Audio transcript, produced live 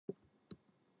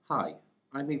Hi,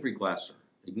 I'm Avery Glasser,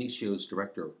 Agnitio's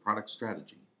Director of Product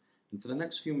Strategy, and for the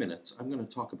next few minutes I'm going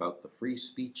to talk about the free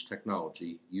speech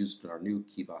technology used in our new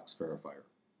KIVOX verifier.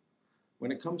 When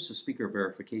it comes to speaker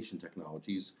verification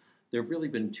technologies, there have really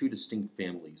been two distinct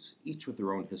families, each with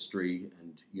their own history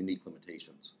and unique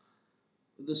limitations.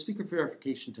 The speaker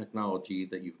verification technology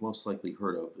that you've most likely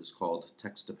heard of is called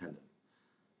text-dependent.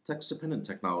 Text-dependent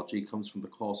technology comes from the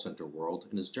call center world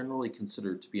and is generally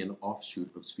considered to be an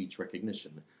offshoot of speech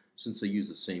recognition, since they use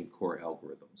the same core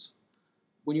algorithms.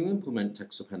 When you implement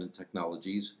text-dependent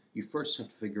technologies, you first have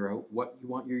to figure out what you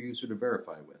want your user to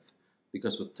verify with,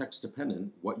 because with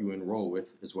text-dependent, what you enroll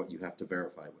with is what you have to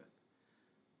verify with.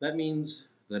 That means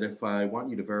that if I want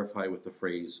you to verify with the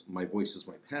phrase, "my voice is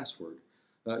my password,"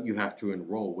 you have to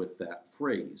enroll with that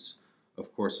phrase.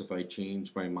 Of course, if I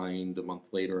change my mind a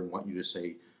month later and want you to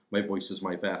say, "my voice is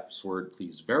my password,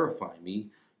 please verify me,"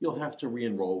 you'll have to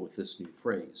re-enroll with this new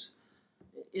phrase.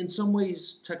 In some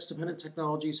ways, text-dependent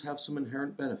technologies have some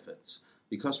inherent benefits.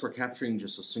 Because we're capturing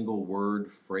just a single word,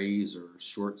 phrase, or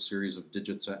short series of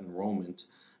digits at enrollment,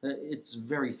 it's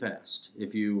very fast.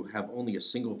 If you have only a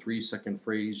single 3-second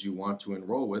phrase you want to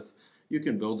enroll with, you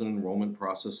can build an enrollment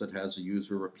process that has a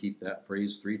user repeat that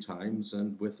phrase 3 times,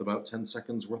 and with about 10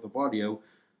 seconds worth of audio,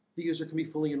 the user can be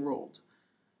fully enrolled.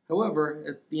 However,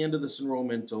 at the end of this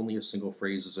enrollment, only a single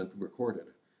phrase is recorded.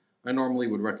 I normally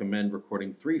would recommend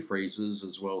recording 3 phrases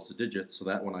as well as the digits so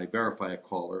that when I verify a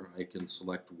caller, I can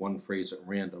select one phrase at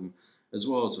random, as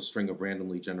well as a string of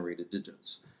randomly generated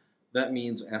digits. That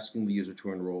means asking the user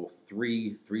to enroll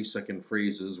 3 3-second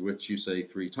phrases, which you say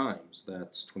 3 times.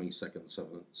 That's 20 seconds,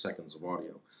 7 seconds of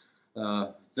audio.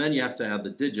 Then you have to add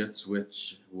the digits,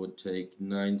 which would take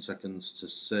 9 seconds to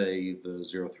say the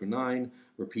 0 through 9.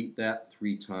 Repeat that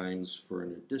 3 times for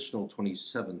an additional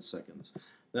 27 seconds.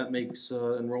 That makes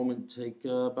enrollment take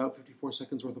about 54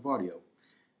 seconds worth of audio.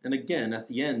 And again, at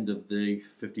the end of the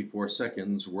 54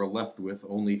 seconds, we're left with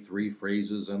only 3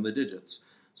 phrases and the digits.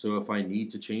 So if I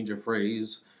need to change a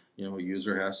phrase, a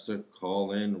user has to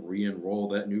call in, re-enroll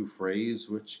that new phrase,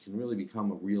 which can really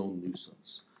become a real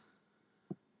nuisance.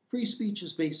 Free speech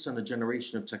is based on a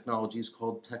generation of technologies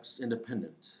called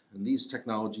text-independent, and these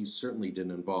technologies certainly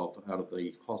didn't evolve out of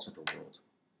the call center world.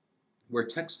 Where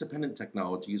text-dependent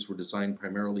technologies were designed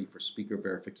primarily for speaker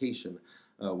verification,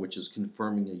 which is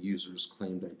confirming a user's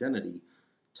claimed identity,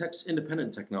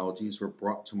 text-independent technologies were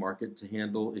brought to market to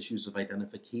handle issues of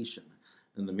identification.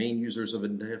 And the main users of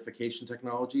identification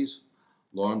technologies?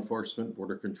 Law enforcement,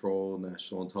 border control,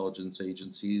 national intelligence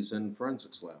agencies, and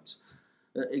forensics labs.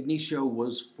 Agnitio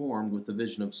was formed with the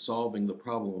vision of solving the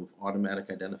problem of automatic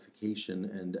identification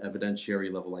and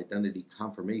evidentiary-level identity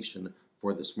confirmation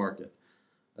for this market.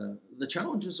 The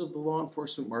challenges of the law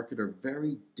enforcement market are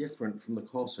very different from the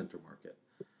call center market.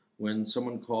 When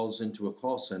someone calls into a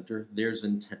call center, there's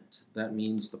intent. That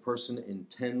means the person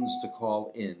intends to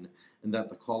call in and that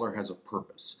the caller has a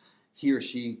purpose. He or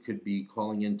she could be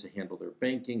calling in to handle their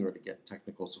banking or to get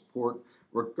technical support.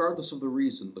 Regardless of the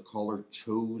reason, the caller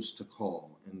chose to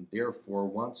call and therefore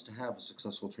wants to have a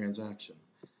successful transaction.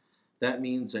 That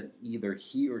means that either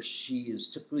he or she is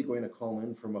typically going to call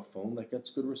in from a phone that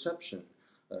gets good reception.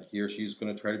 He or she is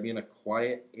going to try to be in a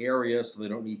quiet area so they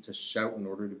don't need to shout in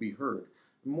order to be heard.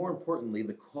 And more importantly,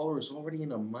 the caller is already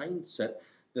in a mindset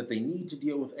that they need to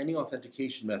deal with any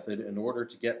authentication method in order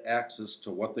to get access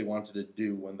to what they wanted to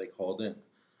do when they called in.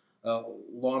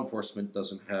 Law enforcement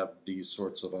doesn't have these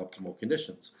sorts of optimal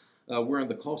conditions. Where in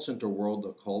the call center world,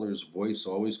 the caller's voice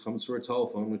always comes through a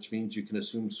telephone, which means you can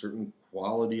assume certain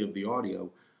quality of the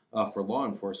audio. For law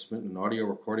enforcement, an audio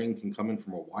recording can come in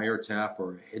from a wiretap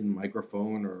or a hidden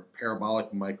microphone or a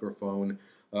parabolic microphone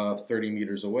 30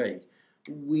 meters away.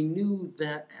 We knew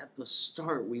that at the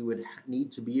start we would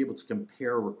need to be able to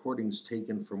compare recordings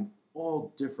taken from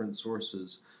all different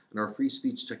sources, and our free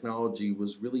speech technology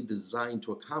was really designed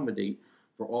to accommodate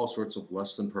for all sorts of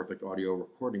less than perfect audio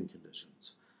recording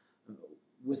conditions.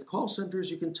 With call centers,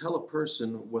 you can tell a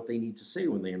person what they need to say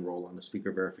when they enroll on a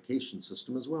speaker verification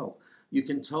system as well. You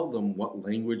can tell them what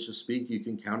language to speak. You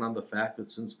can count on the fact that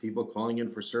since people calling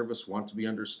in for service want to be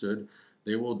understood,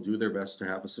 they will do their best to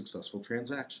have a successful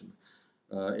transaction.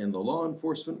 In the law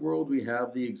enforcement world, we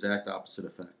have the exact opposite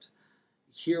effect.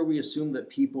 Here we assume that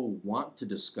people want to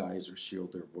disguise or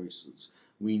shield their voices.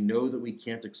 We know that we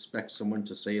can't expect someone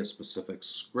to say a specific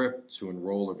script to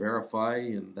enroll or verify,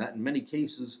 and that in many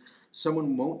cases,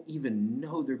 someone won't even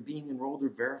know they're being enrolled or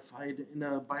verified in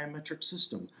a biometric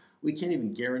system. We can't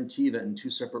even guarantee that in 2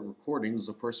 separate recordings,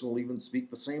 the person will even speak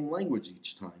the same language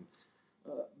each time.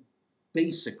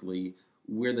 Basically,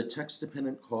 where the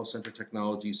text-dependent call center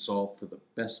technology solved for the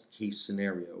best-case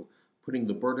scenario, putting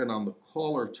the burden on the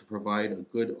caller to provide a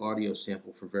good audio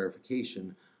sample for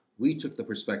verification, we took the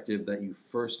perspective that you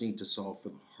first need to solve for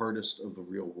the hardest of the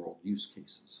real-world use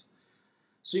cases.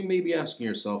 So you may be asking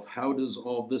yourself, how does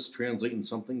all this translate in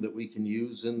something that we can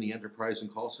use in the enterprise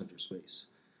and call center space?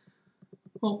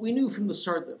 Well, we knew from the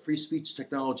start that free speech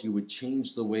technology would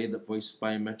change the way that voice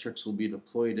biometrics will be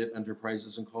deployed at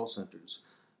enterprises and call centers.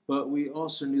 But we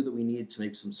also knew that we needed to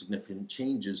make some significant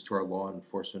changes to our law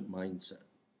enforcement mindset.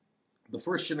 The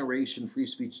first generation free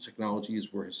speech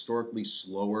technologies were historically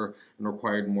slower and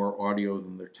required more audio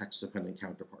than their text-dependent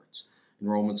counterparts.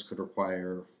 Enrollments could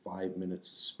require 5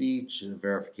 minutes of speech, and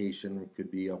verification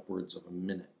could be upwards of a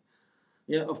minute.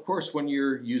 Yeah, of course, when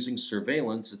you're using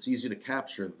surveillance, it's easy to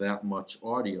capture that much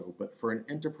audio, but for an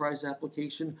enterprise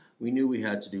application, we knew we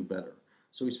had to do better.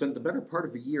 So we spent the better part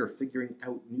of a year figuring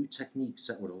out new techniques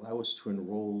that would allow us to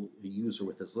enroll a user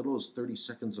with as little as 30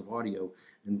 seconds of audio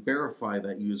and verify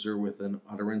that user with an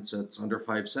utterance that's under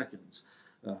 5 seconds.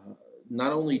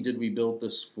 Not only did we build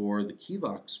this for the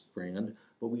KIVOX brand,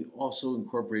 but we also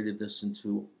incorporated this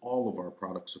into all of our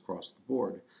products across the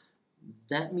board.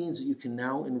 That means that you can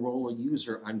now enroll a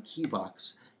user on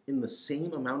KIVOX in the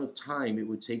same amount of time it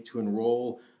would take to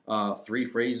enroll 3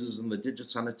 phrases and the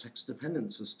digits on a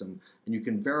text-dependent system, and you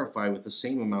can verify with the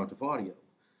same amount of audio.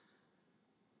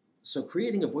 So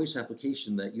creating a voice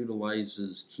application that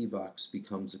utilizes KIVOX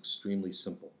becomes extremely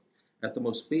simple. At the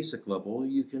most basic level,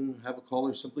 you can have a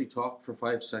caller simply talk for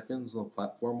 5 seconds, and the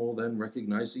platform will then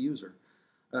recognize the user.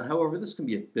 However, this can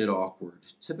be a bit awkward.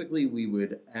 Typically, we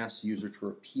would ask the user to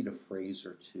repeat a phrase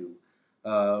or two.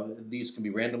 These can be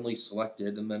randomly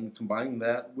selected and then combine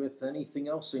that with anything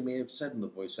else they may have said in the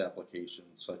voice application,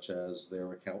 such as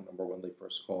their account number when they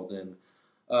first called in,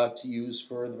 to use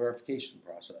for the verification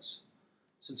process.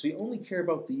 Since we only care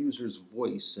about the user's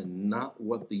voice and not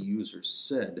what the user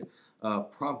said,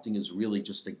 prompting is really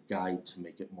just a guide to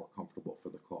make it more comfortable for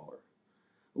the caller.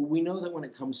 We know that when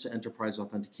it comes to enterprise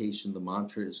authentication, the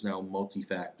mantra is now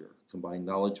multi-factor. Combine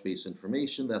knowledge-based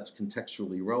information that's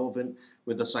contextually relevant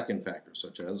with a second factor,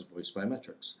 such as voice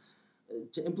biometrics.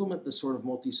 To implement this sort of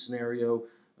multi-scenario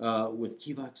with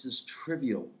KIVOX is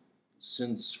trivial,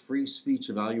 since free speech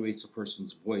evaluates a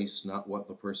person's voice, not what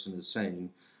the person is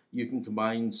saying. You can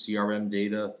combine CRM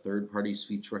data, third-party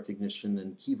speech recognition,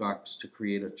 and KIVOX to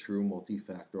create a true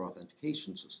multi-factor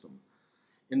authentication system.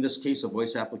 In this case, a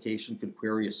voice application could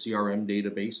query a CRM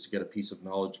database to get a piece of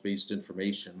knowledge-based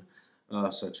information,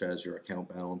 such as your account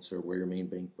balance or where your main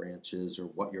bank branch is or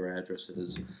what your address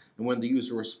is. And when the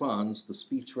user responds, the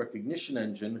speech recognition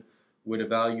engine would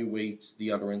evaluate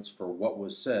the utterance for what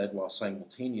was said, while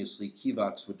simultaneously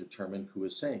KIVOX would determine who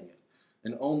is saying it.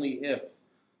 And only if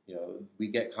we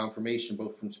get confirmation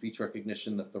both from speech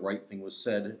recognition that the right thing was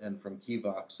said and from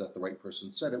KIVOX that the right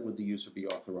person said it, would the user be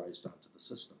authorized onto the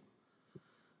system.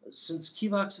 Since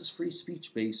KIVOX is free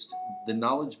speech-based, the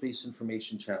knowledge-based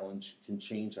information challenge can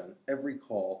change on every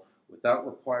call without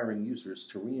requiring users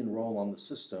to re-enroll on the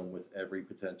system with every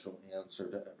potential answer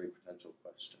to every potential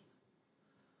question.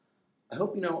 I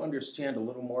hope you now understand a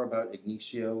little more about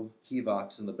Agnitio,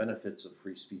 KIVOX, and the benefits of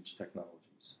free speech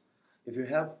technologies. If you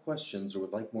have questions or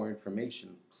would like more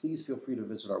information, please feel free to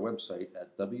visit our website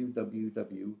at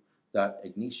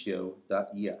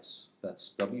www.agnitio.es.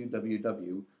 That's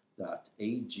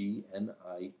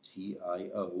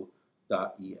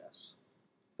www.agnitio.es.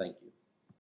 Thank you.